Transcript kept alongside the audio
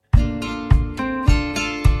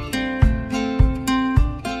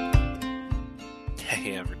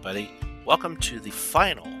everybody. Welcome to the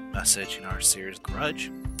final message in our series, Grudge.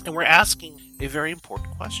 And we're asking a very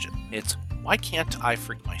important question. It's, why can't I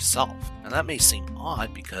forgive myself? And that may seem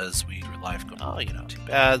odd because we through life go, too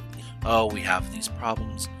bad. Oh, we have these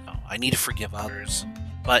problems. Oh, I need to forgive others.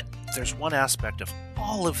 But there's one aspect of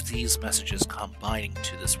all of these messages combining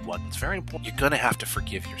to this one. It's very important. You're going to have to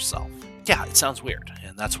forgive yourself. Yeah, it sounds weird,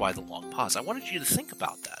 and that's why the long pause. I wanted you to think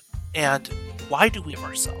about that. And why do we forgive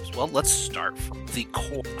ourselves? Well, let's start from the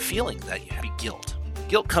core feeling that you have, guilt.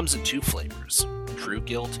 Guilt comes in two flavors, true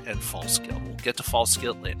guilt and false guilt. We'll get to false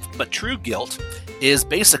guilt later. But true guilt is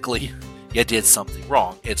basically, you did something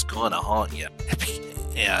wrong. It's going to haunt you.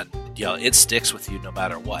 And, it sticks with you no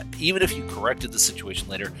matter what. Even if you corrected the situation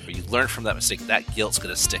later, or you learned from that mistake, that guilt's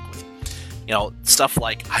going to stick with you. Stuff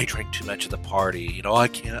like, I drank too much at the party. I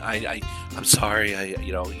can't, I'm sorry.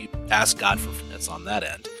 You ask God for forgiveness on that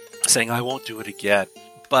end, saying, I won't do it again.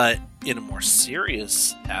 But in a more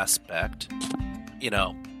serious aspect, you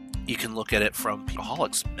can look at it from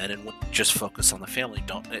alcoholics, men and women. Just focus on the family.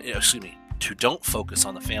 Don't focus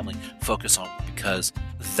on the family. Focus on, because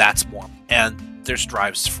that's more. And there's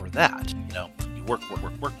drives for that. You work,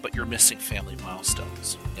 but you're missing family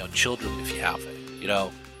milestones. Children, if you have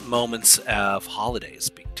it. Moments of holidays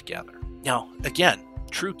being together. Now, again,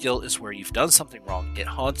 true guilt is where you've done something wrong. It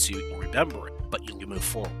haunts you. You remember it, but you move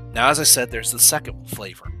forward. Now, as I said, there's the second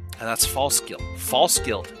flavor, and that's false guilt. False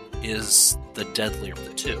guilt is the deadlier of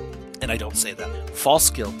the two. And I don't say that. False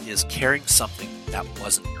guilt is carrying something that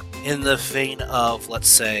wasn't yours. In the vein of, let's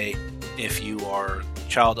say, if you are a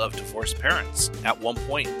child of divorced parents, at one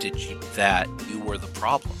point did you that you were the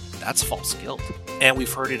problem? That's false guilt. And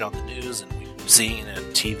we've heard it on the news, and we've seen it on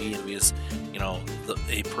TV, and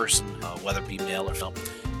a person, whether it be male or female,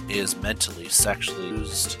 is mentally, sexually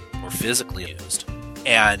used or physically used.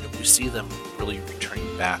 And we see them really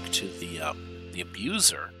returning back to the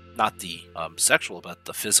abuser, not the sexual, but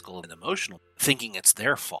the physical and emotional, thinking it's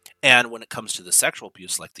their fault. And when it comes to the sexual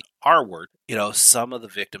abuse, like the R word, some of the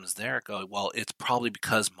victims there go, well, it's probably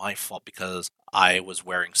because my fault, because I was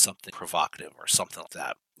wearing something provocative or something like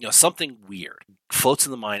that. Something weird floats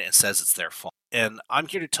in the mind and says it's their fault. And I'm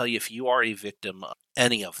here to tell you, if you are a victim of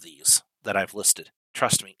any of these that I've listed,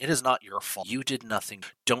 trust me, it is not your fault. You did nothing.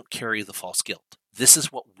 Don't carry the false guilt. This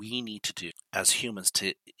is what we need to do as humans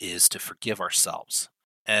is to forgive ourselves.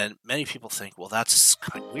 And many people think, well, that's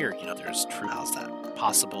kind of weird. There's true. How's that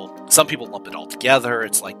possible? Some people lump it all together.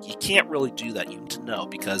 It's like, you can't really do that. You need to know,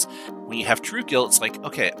 because when you have true guilt, it's like,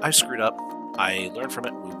 okay, I screwed up. I learned from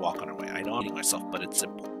it. We walk on our way. I know I'm eating myself, but it's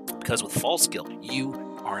simple. Because with false guilt, you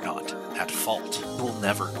are not at fault. You will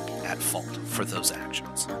never be at fault for those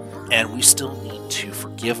actions. And we still need to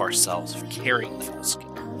forgive ourselves for carrying the false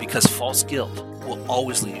guilt. Because false guilt will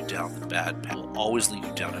always lead you down the bad path, will always lead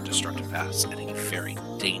you down a destructive path, and it's very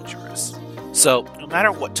dangerous. So, no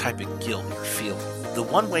matter what type of guilt you're feeling, the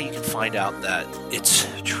one way you can find out that it's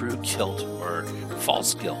true guilt or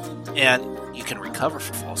false guilt, and you can recover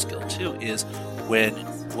from false guilt too, is when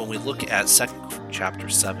we look at 2 chapter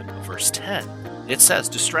 7, verse 10, it says,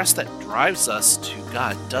 distress that drives us to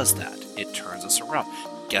God does that. It turns us around,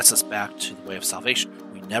 gets us back to the way of salvation.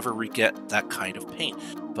 We never get that kind of pain.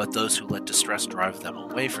 But those who let distress drive them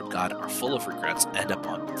away from God are full of regrets, end up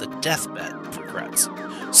on the deathbed of regrets.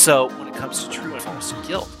 So when it comes to true and false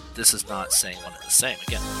guilt, this is not saying one and the same.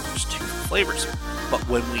 Again, there's two flavors. But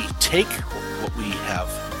when we take what we have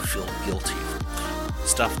feel guilty for,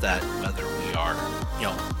 stuff that whether we are,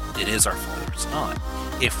 it is our fault or it's not,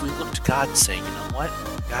 if we look to God and say, you know what,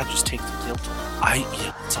 God, just take the guilt away.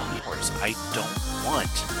 It's all yours. I don't want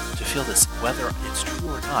to feel this, whether it's true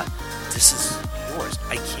or not. This is yours.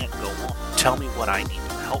 I can't go on. Tell me what I need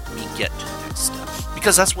to help me get to the next step.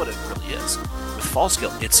 Because that's what it really is. With false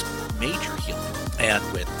guilt, it's major healing. And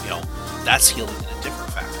with, that's healing in a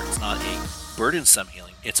different factor. It's not a burdensome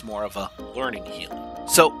healing. It's more of a learning healing.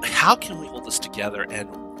 So how can we hold this together? And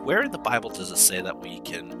where in the Bible does it say that we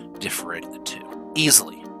can differentiate the two?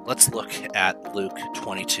 Easily. Let's look at Luke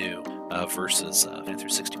 22, verses 10 through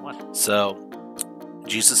 61. So,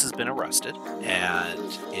 Jesus has been arrested, and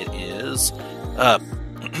it is,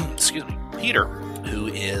 Peter, who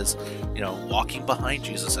is, walking behind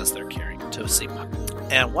Jesus as they're carrying him to a seaport.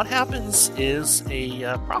 And what happens is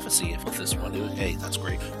a prophecy with this one. Hey, that's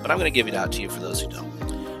great, but I'm going to give it out to you for those who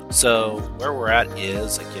don't. So where we're at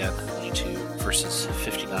is, again, 22 verses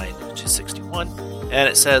 59 to 61, and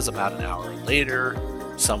it says about an hour later,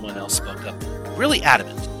 someone else spoke up, really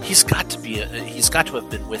adamant. He's got to have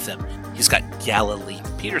been with him. He's got Galilee.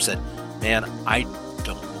 Peter said, man, I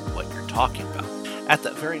don't know what you're talking about. At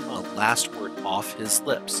that very moment, last word off his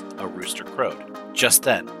lips, a rooster crowed. Just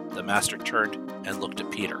then, the master turned and looked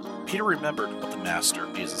at Peter. Peter remembered what the master,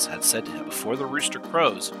 Jesus, had said to him. Before the rooster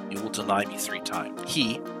crows, you will deny me 3 times.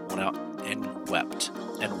 He went out and wept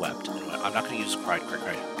and wept and wept. I'm not going to use cry,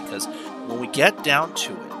 because when we get down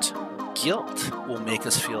to it, guilt will make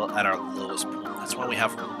us feel at our lowest point. That's why we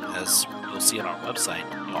have, as you'll see on our website,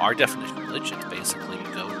 our definition of religion is basically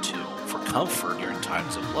you go to for comfort during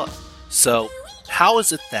times of love. So how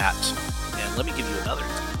is it that, and let me give you another,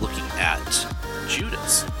 looking at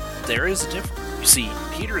Judas, there is a difference. You see,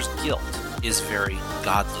 Peter's guilt is very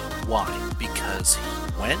godly. Why? Because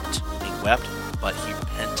he went, he wept, but he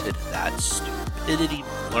repented that stupidity,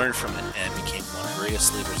 learned from it, and became one of the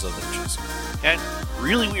greatest leaders of the church. Okay?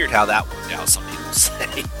 Really weird how that worked out, some people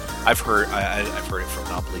say. I've heard it from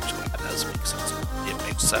non-believers going, that does make sense. It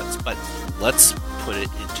makes sense, but let's put it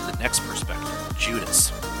into the next perspective.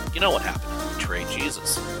 Judas. You know what happened? He betrayed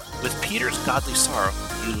Jesus. With Peter's godly sorrow,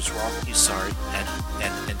 he was wrong, he's sorry,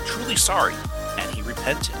 and truly sorry, and he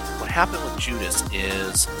repented. What happened with Judas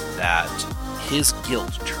is that his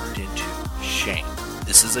guilt turned into shame.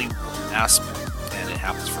 This is a aspect, and it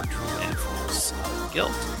happens for true and false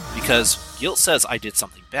guilt. Because guilt says, I did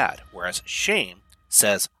something bad, whereas shame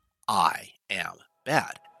says, I am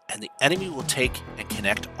bad. And the enemy will take and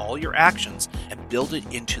connect all your actions and build it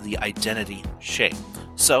into the identity shame.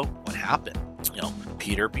 So what happened?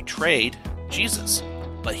 Peter betrayed Jesus,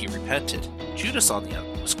 but he repented. Judas, on the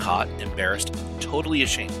other, was caught, embarrassed, totally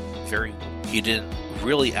ashamed. He didn't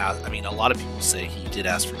really ask. A lot of people say he did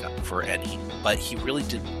ask for God for any, but he really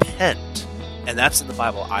did repent. And that's in the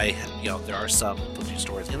Bible. There are some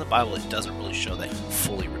stories in the Bible. It doesn't really show that he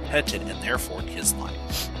fully repented, and therefore his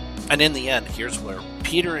life. And in the end, here's where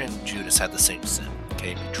Peter and Judas had the same sin,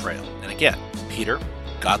 betrayal. And again, Peter,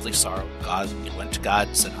 godly sorrow. He went to God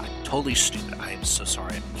and said, I'm totally stupid. I am so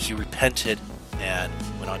sorry. He repented and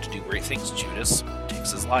went on to do great things. Judas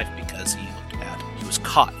takes his life because he looked bad. He was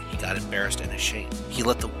caught. He got embarrassed and ashamed. He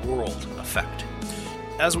let the world affect him.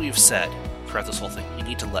 As we've said throughout this whole thing, you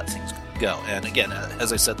need to let things go. And again,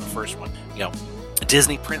 as I said in the first one,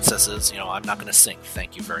 Disney princesses, I'm not going to sing,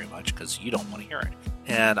 thank you very much, because you don't want to hear it.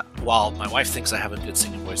 And while my wife thinks I have a good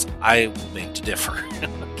singing voice, I will beg to differ.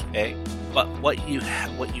 Okay? But what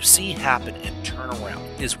you see happen and turn around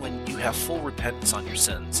is when you have full repentance on your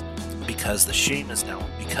sins, because the shame is now,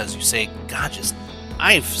 because you say, God,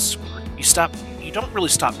 I've screwed. You don't really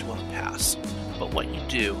stop dwelling on the past. But what you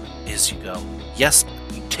do is you go, yes,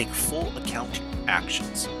 you take full account of your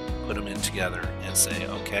actions, put them in together and say,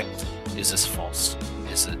 okay, is this false?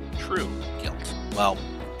 Is it true guilt? Well,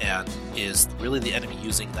 and is really the enemy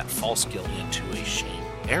using that false guilt into a shame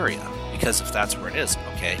area? Because if that's where it is,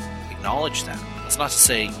 okay, acknowledge that. It's not to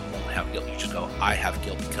say you won't have guilt. You just go, I have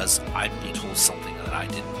guilt because I'm being told something that I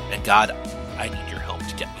didn't. And God, I need your help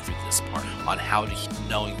to get me through this part on how to,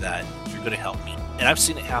 knowing that you're going to help me. And I've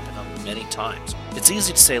seen it happen many times. It's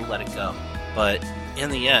easy to say let it go, but in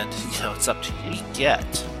the end, it's up to you. We get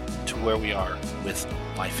to where we are with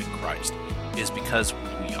life in Christ is because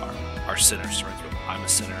we are sinners right through. I'm a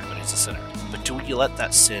sinner, everybody's a sinner. But do you let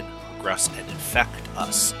that sin progress and infect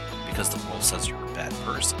us because the world says you're a bad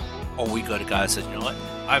person? Or we go to God and say, you know what?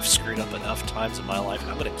 I've screwed up enough times in my life.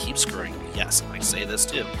 I'm going to keep screwing. Yes, I say this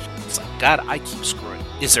too. It's like, God, I keep screwing.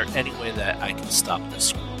 Is there any way that I can stop this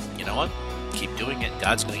screw? You know what? Keep doing it.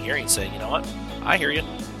 God's going to hear you and say, you know what? I hear you.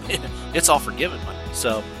 It's all forgiven.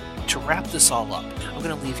 So to wrap this all up, I'm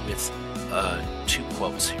going to leave you with 2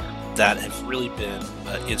 quotes here that have really been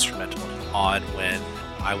instrumental on when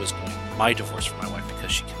I was going my divorce from my wife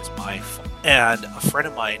because she was my fault. And a friend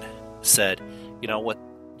of mine said, what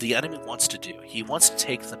the enemy wants to do, he wants to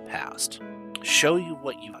take the past, show you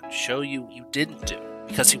what you've done, show you didn't do,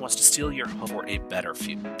 because he wants to steal your hope for a better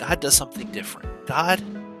future. God does something different. God,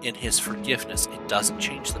 in his forgiveness, it doesn't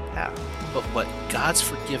change the past. But what God's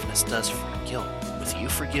forgiveness does for guilt, with you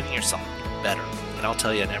forgiving yourself, better. And I'll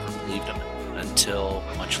tell you, I never believed him until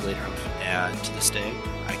much later. And to this day,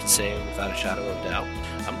 I can say without a shadow of doubt,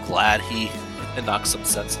 I'm glad he knocked some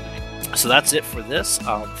sense into me. So that's it for this.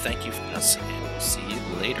 Thank you for listening, and we'll see you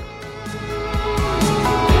later.